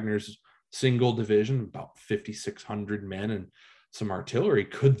back Wagner's single division, about 5,600 men and some artillery?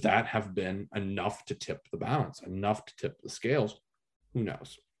 Could that have been enough to tip the balance, enough to tip the scales? Who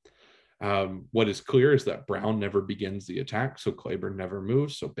knows? What is clear is that Brown never begins the attack, so Cleburne never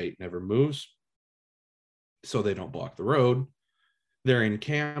moves, so Bate never moves, so they don't block the road. They're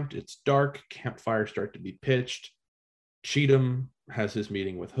encamped. It's dark. Campfires start to be pitched. Cheatham has his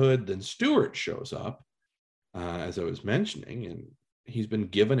meeting with Hood. Then Stewart shows up, as I was mentioning, and he's been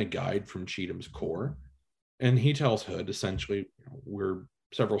given a guide from Cheatham's corps. And he tells Hood, essentially, we're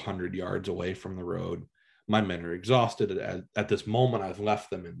several hundred yards away from the road. My men are exhausted. At this moment, I've left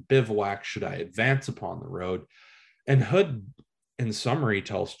them in bivouac. Should I advance upon the road? And Hood, in summary,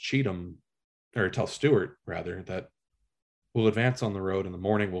 tells Stewart, rather, that we'll advance on the road in the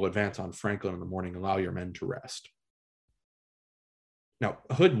morning. We'll advance on Franklin in the morning. Allow your men to rest. Now,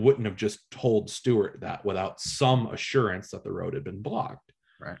 Hood wouldn't have just told Stewart that without some assurance that the road had been blocked.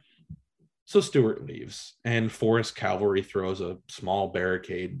 Right. So Stewart leaves, and Forrest Cavalry throws a small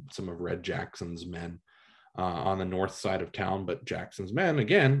barricade, some of Red Jackson's men, on the north side of town. But Jackson's men,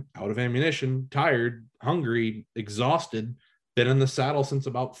 again, out of ammunition, tired, hungry, exhausted, been in the saddle since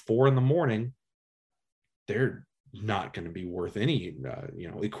about 4 a.m. They're not going to be worth any,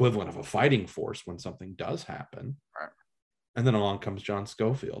 equivalent of a fighting force when something does happen. Right. And then along comes John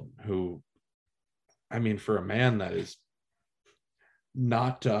Schofield, who, I mean, for a man that is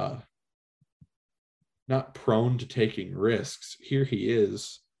not prone to taking risks, here he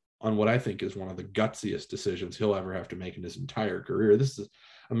is on what I think is one of the gutsiest decisions he'll ever have to make in his entire career. This is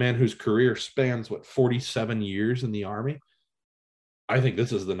a man whose career spans, 47 years in the Army. I think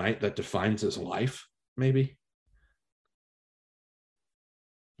this is the night that defines his life, maybe.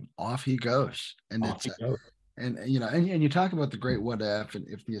 Off he goes. And Off it's, he goes. and you talk about the great what if, and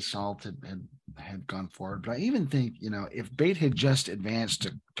if the assault had gone forward. But I even think, if Bate had just advanced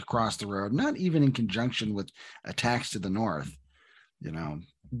to cross the road, not even in conjunction with attacks to the north,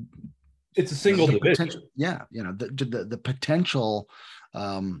 it's a single division. The potential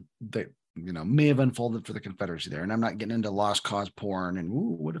that may have unfolded for the Confederacy there. And I'm not getting into lost cause porn and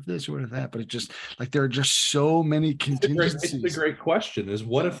what if this or what if that, but it's just like there are just so many contingencies. It's a great question. Is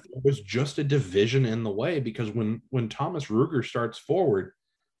what if there was just a division in the way? Because when Thomas Ruger starts forward,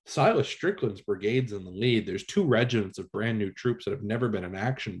 Silas Strickland's brigade's in the lead. There's 2 regiments of brand new troops that have never been in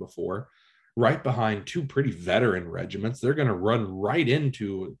action before, right behind 2 pretty veteran regiments. They're going to run right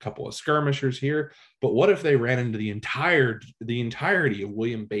into a couple of skirmishers here. But what if they ran into the entirety of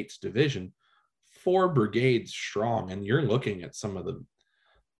William Bates' division, 4 brigades strong? And you're looking at some of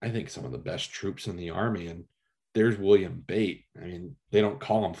the best troops in the Army. And there's William Bate. I mean, they don't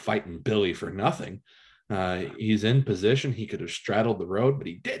call him Fighting Billy for nothing. He's in position. He could have straddled the road, but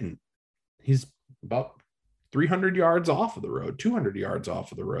he didn't. He's about 300 yards off of the road, 200 yards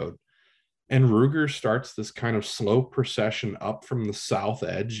off of the road. And Ruger starts this kind of slow procession up from the south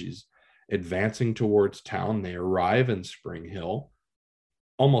edge. He's advancing towards town. They arrive in Spring Hill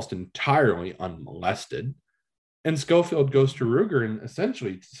almost entirely unmolested. And Schofield goes to Ruger and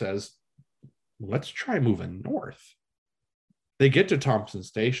essentially says, let's try moving north. They get to Thompson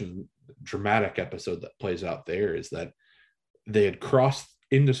Station. The dramatic episode that plays out there is that they had crossed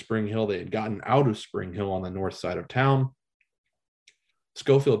into Spring Hill. They had gotten out of Spring Hill on the north side of town.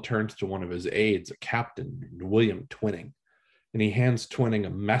 Schofield turns to one of his aides, a captain, William Twining, and he hands Twining a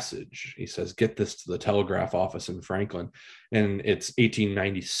message. He says, get this to the telegraph office in Franklin. And it's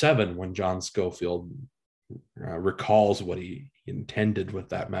 1897 when John Schofield recalls what he intended with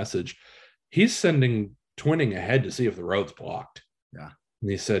that message. He's sending Twining ahead to see if the road's blocked. Yeah.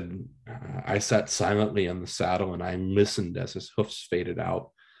 And he said, I sat silently in the saddle and I listened as his hoofs faded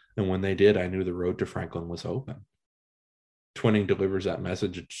out. And when they did, I knew the road to Franklin was open. Twining delivers that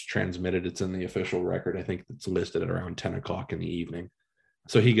message. It's transmitted. It's in the official record. I think it's listed at around 10 o'clock in the evening.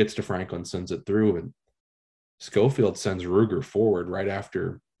 So he gets to Franklin, sends it through, and Schofield sends Ruger forward right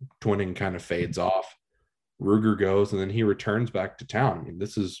after Twining kind of fades off. Ruger goes, and then he returns back to town. I mean,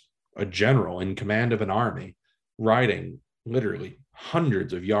 this is a general in command of an army riding literally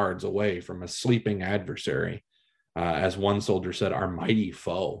hundreds of yards away from a sleeping adversary. As one soldier said, our mighty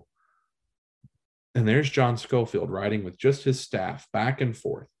foe. And there's John Schofield riding with just his staff back and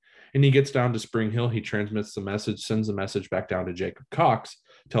forth. And he gets down to Spring Hill. He transmits the message, sends the message back down to Jacob Cox,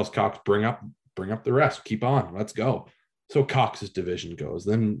 tells Cox, bring up the rest. Keep on. Let's go. So Cox's division goes.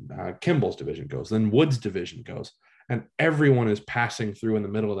 Then Kimball's division goes. Then Wood's division goes. And everyone is passing through in the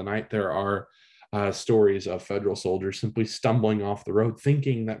middle of the night. There are stories of Federal soldiers simply stumbling off the road,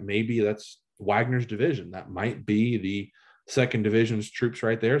 thinking that maybe that's Wagner's division. That might be the 2nd Division's troops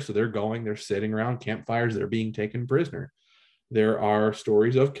right there. So they're sitting around campfires. They're being taken prisoner. There are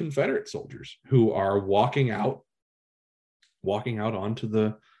stories of Confederate soldiers who are walking out onto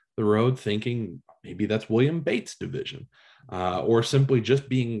the road thinking maybe that's William Bates' division, or simply just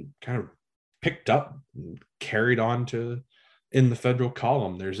being kind of picked up and carried on to in the Federal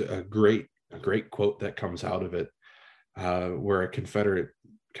column. There's a great quote that comes out of it where a Confederate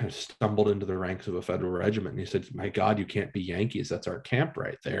kind of stumbled into the ranks of a Federal regiment, and he said, my God, you can't be Yankees. That's our camp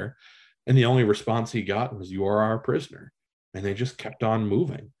right there. And the only response he got was, you are our prisoner. And they just kept on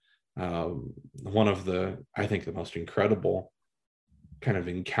moving. One of I think the most incredible kind of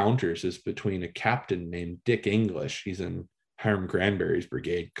encounters is between a captain named Dick English. He's in Hiram Granberry's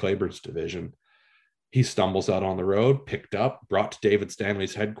brigade, Clayborne's division. He stumbles out on the road, picked up, brought to David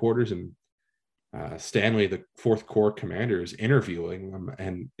Stanley's headquarters, and Stanley, the 4th Corps commander, is interviewing them,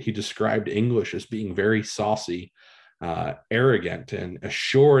 and he described English as being very saucy, arrogant, and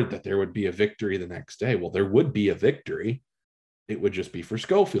assured that there would be a victory the next day. Well, there would be a victory. It would just be for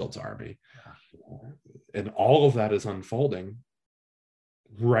Schofield's army. And all of that is unfolding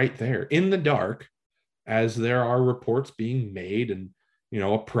right there in the dark as there are reports being made, and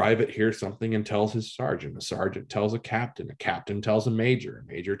a private hears something and tells his sergeant. A sergeant tells a captain tells a major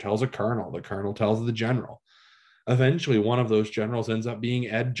tells a colonel, the colonel tells the general. Eventually, one of those generals ends up being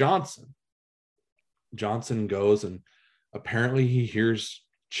Ed Johnson. Johnson goes, and apparently he hears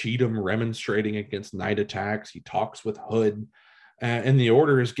Cheatham remonstrating against night attacks. He talks with Hood, and the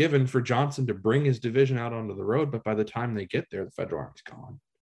order is given for Johnson to bring his division out onto the road. But by the time they get there, the Federal army's gone.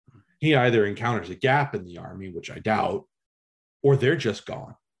 He either encounters a gap in the army, which I doubt, or they're just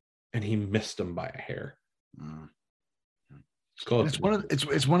gone, and he missed them by a hair. Mm.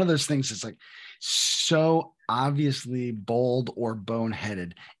 It's one of those things. It's like so obviously bold or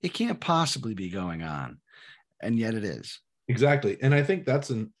boneheaded. It can't possibly be going on, and yet it is. Exactly, and I think that's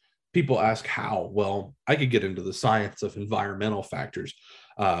an. People ask how. Well, I could get into the science of environmental factors,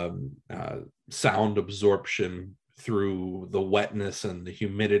 sound absorption through the wetness and the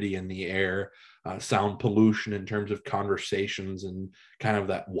humidity in the air, sound pollution in terms of conversations and kind of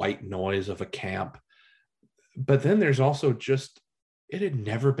that white noise of a camp. But then there's also just, it had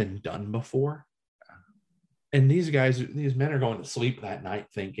never been done before. And these men are going to sleep that night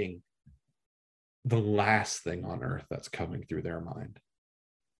thinking the last thing on earth that's coming through their mind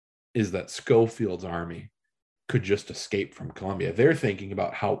is that Schofield's army could just escape from Columbia. They're thinking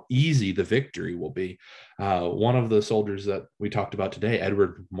about how easy the victory will be. One of the soldiers that we talked about today,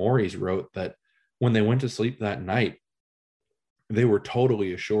 Edward Morris, wrote that when they went to sleep that night, they were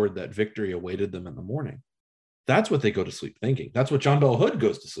totally assured that victory awaited them in the morning. That's what they go to sleep thinking. That's what John Bell Hood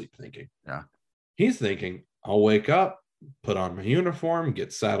goes to sleep thinking. Yeah. He's thinking, I'll wake up, put on my uniform,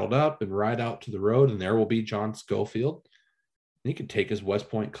 get saddled up, and ride out to the road, and there will be John Schofield. He could take his West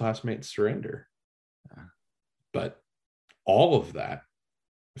Point classmates' surrender. Yeah. But all of that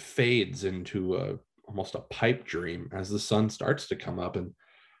fades into almost a pipe dream as the sun starts to come up. And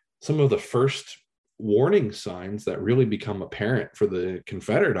some of the first warning signs that really become apparent for the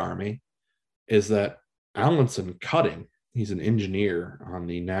Confederate Army is that Allinson Cutting, he's an engineer on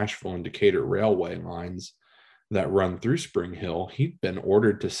the Nashville and Decatur railway lines that run through Spring Hill. He'd been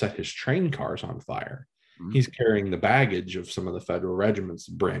ordered to set his train cars on fire. Mm-hmm. He's carrying the baggage of some of the Federal regiments,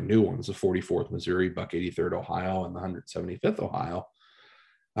 brand new ones, the 44th Missouri, Buck 83rd Ohio, and the 175th Ohio.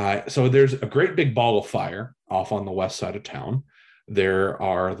 So there's a great big ball of fire off on the west side of town. There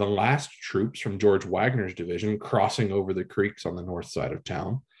are the last troops from George Wagner's division crossing over the creeks on the north side of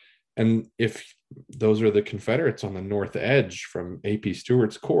town. And if those are the Confederates on the north edge from A.P.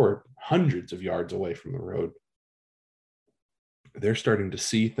 Stewart's corps, hundreds of yards away from the road, they're starting to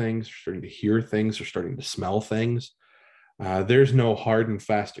see things, they're starting to hear things, they're starting to smell things. There's no hard and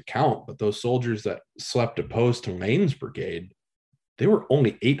fast account, but those soldiers that slept opposed to Lane's brigade, they were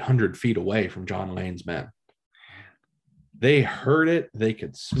only 800 feet away from John Lane's men. They heard it, they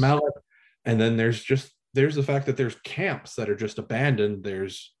could smell it. And then there's the fact that there's camps that are just abandoned.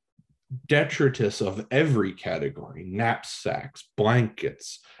 There's detritus of every category: knapsacks,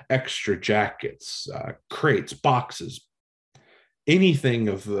 blankets, extra jackets, crates, boxes, anything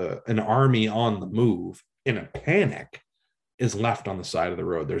of an army on the move in a panic is left on the side of the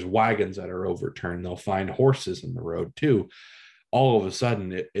road. There's wagons that are overturned. They'll find horses in the road too. All of a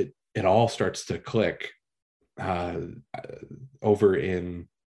sudden, it all starts to click. Over in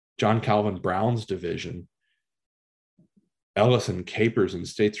John Calvin Brown's division, Ellis and Capers and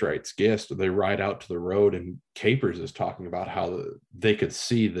States Rights Gist, they ride out to the road, and Capers is talking about how they could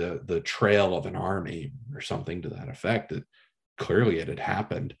see the trail of an army or something to that effect. That clearly it had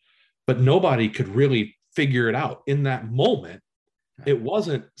happened, but nobody could really figure it out in that moment. It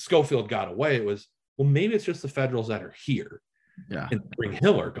wasn't Schofield got away. It was, well, maybe it's just the Federals that are here. Yeah. And Spring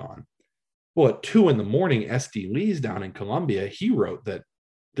Hill are gone. Well, at 2 a.m, S.D. Lee's down in Columbia, he wrote that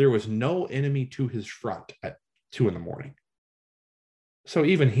there was no enemy to his front at 2 a.m. So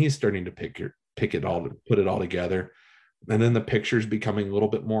even he's starting to put it all together. And then the picture's becoming a little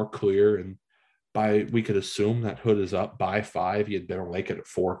bit more clear. And we could assume that Hood is up by 5. He had been awake at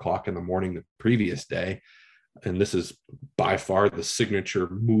 4 o'clock in the morning the previous day. And this is by far the signature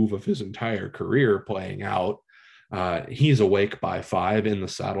move of his entire career playing out. He's awake by 5, in the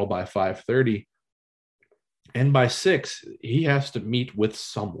saddle by 5:30. And by 6, he has to meet with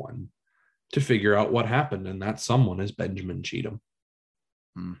someone to figure out what happened. And that someone is Benjamin Cheatham.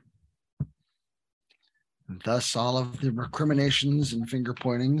 Thus, all of the recriminations and finger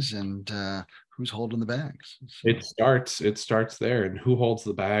pointings and who's holding the bags. It starts there. And who holds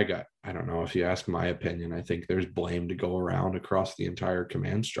the bag? I don't know. If you ask my opinion, I think there's blame to go around across the entire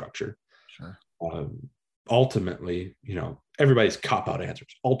command structure. Sure. Ultimately, everybody's cop-out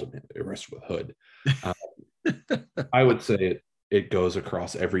answers. Ultimately, it rests with Hood. I would say it goes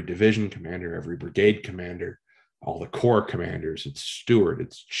across every division commander, every brigade commander, all the corps commanders. It's Stewart,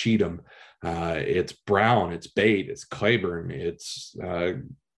 it's Cheatham, it's Brown, it's Bate, it's Claiborne, it's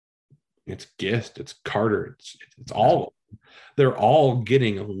Gist, it's Carter, it's all of them. They're all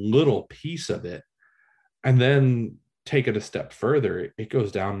getting a little piece of it. And then take it a step further, it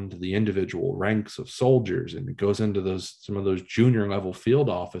goes down into the individual ranks of soldiers, and it goes into some of those junior level field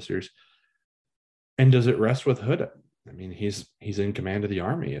officers. And does it rest with Hood? I mean, he's in command of the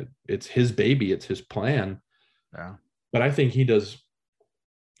army. It's his baby. It's his plan. Yeah. But I think he does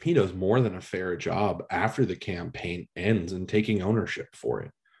more than a fair job after the campaign ends and taking ownership for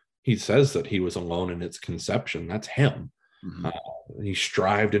it. He says that he was alone in its conception. That's him. Mm-hmm. Uh, he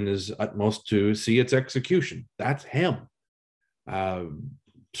strived in his utmost to see its execution. That's him. Uh,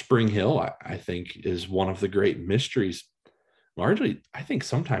 Spring Hill, I think, is one of the great mysteries. Largely, I think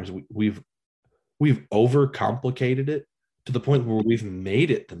sometimes we've overcomplicated it to the point where we've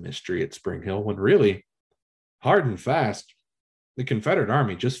made it the mystery at Spring Hill, when really, hard and fast, the Confederate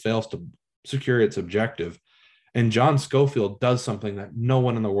Army just fails to secure its objective. And John Schofield does something that no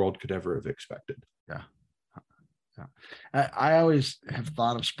one in the world could ever have expected. Yeah. Yeah. I always have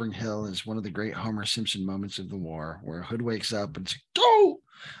thought of Spring Hill as one of the great Homer Simpson moments of the war, where Hood wakes up and says, "Go!"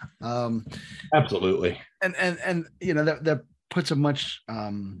 Absolutely. And that puts a much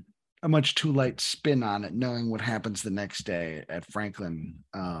too light spin on it, knowing what happens the next day at Franklin.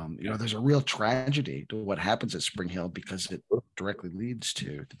 There's a real tragedy to what happens at Spring Hill because it directly leads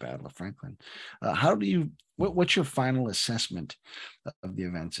to the Battle of Franklin. What's your final assessment of the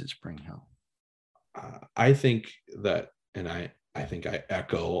events at Spring Hill? I think that, and I think I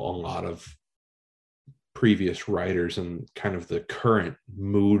echo a lot of previous writers and kind of the current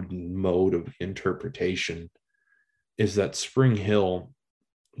mood and mode of interpretation, is that Spring Hill,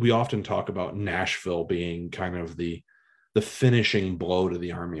 we often talk about Nashville being kind of the finishing blow to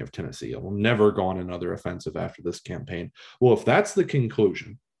the Army of Tennessee. It will never go on another offensive after this campaign. Well, if that's the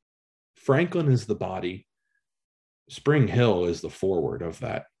conclusion, Franklin is the body, Spring Hill is the forward of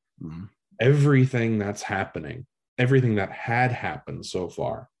that. Mm-hmm. Everything that's happening, everything that had happened so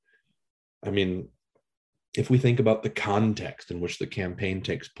far. I mean, if we think about the context in which the campaign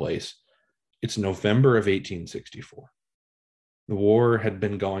takes place, it's November of 1864. The war had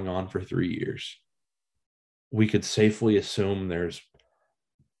been going on for 3 years. We could safely assume there's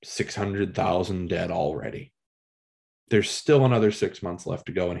 600,000 dead already. There's still another 6 months left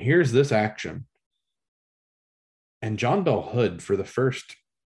to go. And here's this action. And John Bell Hood, for the first,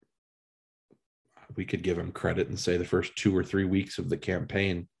 we could give him credit and say the first 2 or 3 weeks of the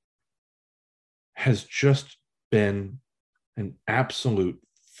campaign, has just been an absolute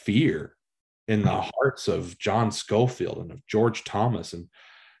fear in the hearts of John Schofield and of George Thomas. And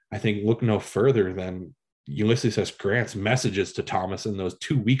I think look no further than Ulysses S. Grant's messages to Thomas in those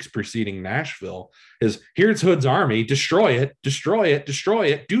 2 weeks preceding Nashville is, here's Hood's army, destroy it, destroy it, destroy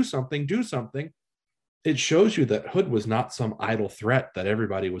it, do something, do something. It shows you that Hood was not some idle threat that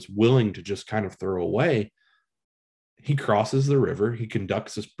everybody was willing to just kind of throw away. He crosses the river. He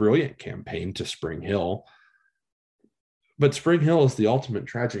conducts this brilliant campaign to Spring Hill. But Spring Hill is the ultimate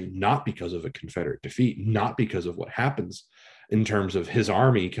tragedy, not because of a Confederate defeat, not because of what happens in terms of his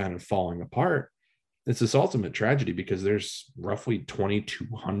army kind of falling apart. It's this ultimate tragedy because there's roughly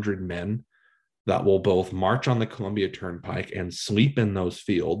 2,200 men that will both march on the Columbia Turnpike and sleep in those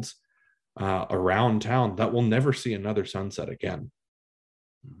fields around town that will never see another sunset again.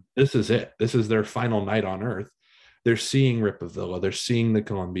 This is it. This is their final night on Earth. They're seeing Rippavilla. They're seeing the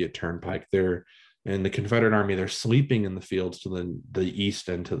Columbia Turnpike. They're in the Confederate Army. They're sleeping in the fields to the east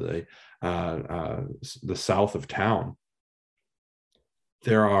and to the south of town.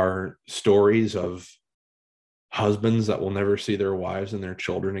 There are stories of husbands that will never see their wives and their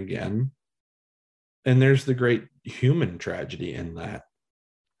children again. And there's the great human tragedy in that,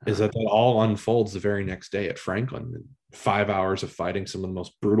 is that all unfolds the very next day at Franklin. 5 hours of fighting, some of the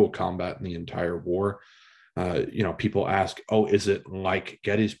most brutal combat in the entire war. People ask, oh, is it like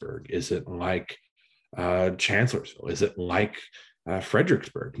Gettysburg? Is it like Chancellorsville? Is it like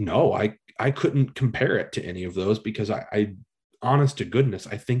Fredericksburg? No, I couldn't compare it to any of those because I honest to goodness,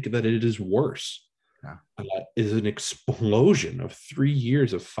 I think that it is worse. Yeah. Is an explosion of 3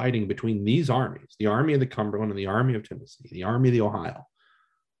 years of fighting between these armies, the Army of the Cumberland and the Army of Tennessee, the Army of the Ohio.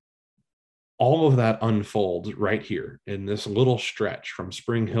 All of that unfolds right here in this little stretch from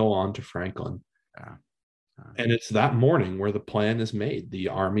Spring Hill on to Franklin. Yeah. And it's that morning where the plan is made. The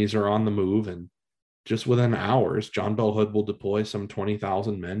armies are on the move, and just within hours, John Bell Hood will deploy some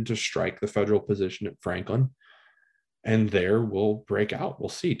 20,000 men to strike the federal position at Franklin. And there we'll break out. We'll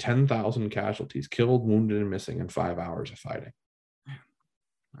see 10,000 casualties, killed, wounded, and missing in 5 hours of fighting.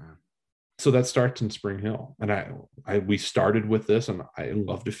 Wow. So that starts in Spring Hill. And we started with this, and I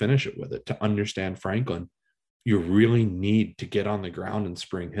love to finish it with it. To understand Franklin, you really need to get on the ground in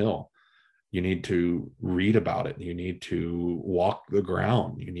Spring Hill. You need to read about it. You need to walk the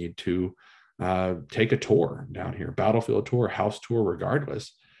ground. You need to take a tour down here, battlefield tour, house tour,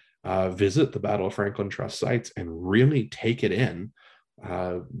 regardless. Visit the Battle of Franklin Trust sites and really take it in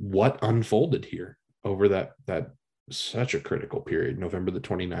what unfolded here over that Such a critical period, November the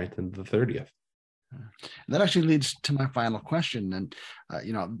 29th and the 30th. And that actually leads to my final question. And,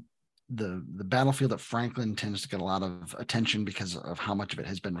 the battlefield at Franklin tends to get a lot of attention because of how much of it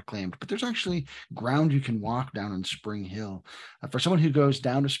has been reclaimed. But there's actually ground you can walk down in Spring Hill. For someone who goes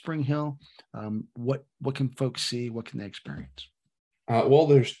down to Spring Hill, what can folks see? What can they experience? Well,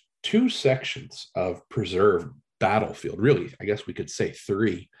 there's two sections of preserved battlefield. Really, I guess we could say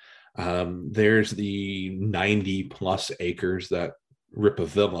three. There's the 90 plus acres that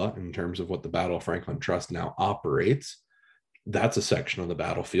Rippavilla, in terms of what the Battle of Franklin Trust now operates. That's a section of the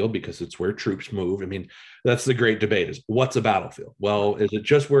battlefield because it's where troops move. I mean, that's the great debate, is what's a battlefield? Well, is it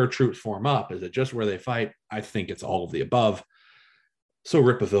just where troops form up? Is it just where they fight? I think it's all of the above. So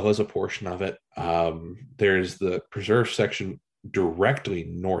Rippavilla is a portion of it. There's the preserve section directly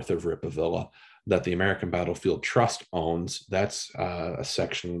north of Rippavilla that the American Battlefield Trust owns. That's a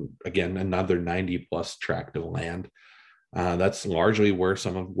section, again, another 90 plus tract of land. That's largely where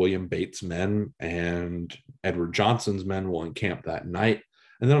some of William Bates' men and Edward Johnson's men will encamp that night.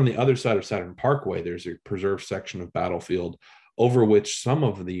 And then on the other side of Saturn Parkway, there's a preserved section of battlefield over which some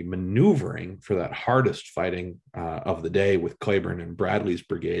of the maneuvering for that hardest fighting of the day with Claiborne and Bradley's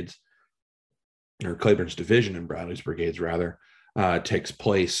brigades, or Claiborne's division and Bradley's brigades rather, takes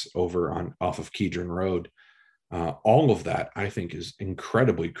place over off of Kedron Road. All of that, I think, is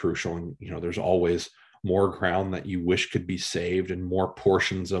incredibly crucial. And, there's always more ground that you wish could be saved and more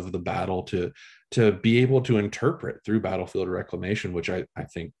portions of the battle to be able to interpret through battlefield reclamation, which I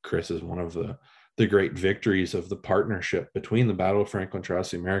think, Chris, is one of the great victories of the partnership between the Battle of Franklin Trust,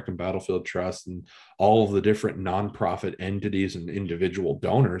 the American Battlefield Trust, and all of the different nonprofit entities and individual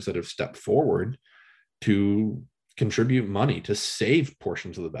donors that have stepped forward to contribute money to save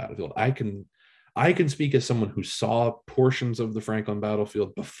portions of the battlefield. I can speak as someone who saw portions of the Franklin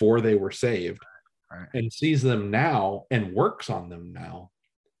battlefield before they were saved, right, and sees them now and works on them now.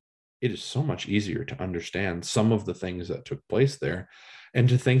 It is so much easier to understand some of the things that took place there, and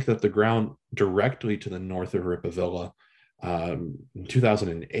to think that the ground directly to the north of Rippavilla, in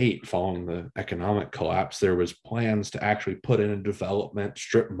 2008, following the economic collapse, there was plans to actually put in a development,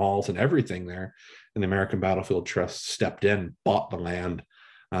 strip malls and everything there. And the American Battlefield Trust stepped in, bought the land.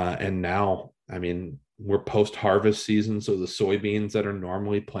 And now, I mean, we're post-harvest season, so the soybeans that are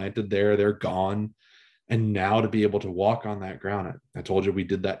normally planted there, they're gone. And now to be able to walk on that ground, I told you we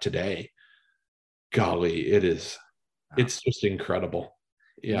did that today. Golly, it's just incredible.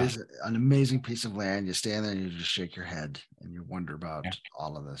 Yeah. It is an amazing piece of land. You stand there and you just shake your head and you wonder about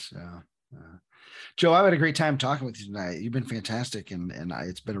all of this. Yeah. Joe, I've had a great time talking with you tonight. You've been fantastic, and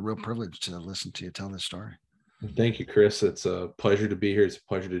it's been a real privilege to listen to you tell this story. Thank you, Chris. It's a pleasure to be here. It's a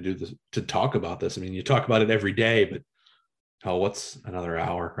pleasure to do this, to talk about this. I mean, you talk about it every day, but what's another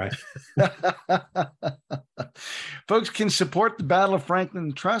hour, right? Folks can support the Battle of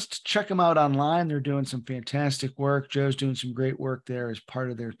Franklin Trust. Check them out online. They're doing some fantastic work. Joe's doing some great work there as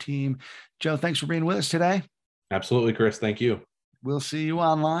part of their team. Joe, thanks for being with us today. Absolutely, Chris. Thank you. We'll see you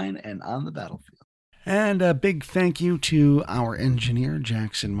online and on the battlefield. And a big thank you to our engineer,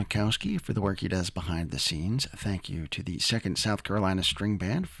 Jackson Mikowski, for the work he does behind the scenes. Thank you to the 2nd South Carolina String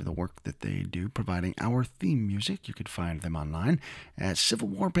Band for the work that they do, providing our theme music. You can find them online at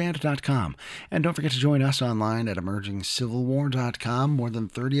civilwarband.com. And don't forget to join us online at emergingcivilwar.com. More than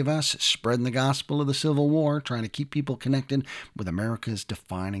 30 of us spreading the gospel of the Civil War, trying to keep people connected with America's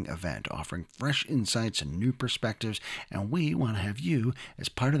defining event, offering fresh insights and new perspectives. And we want to have you as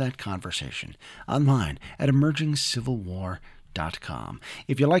part of that conversation. Online at emergingcivilwar.com.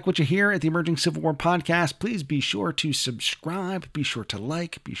 If you like what you hear at the Emerging Civil War podcast, please be sure to subscribe, be sure to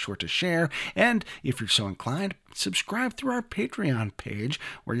like, be sure to share, and if you're so inclined, subscribe through our Patreon page,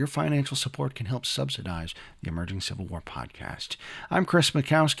 where your financial support can help subsidize the Emerging Civil War podcast. I'm Chris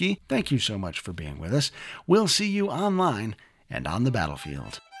Mikowski. Thank you so much for being with us. We'll see you online and on the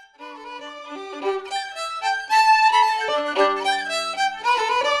battlefield.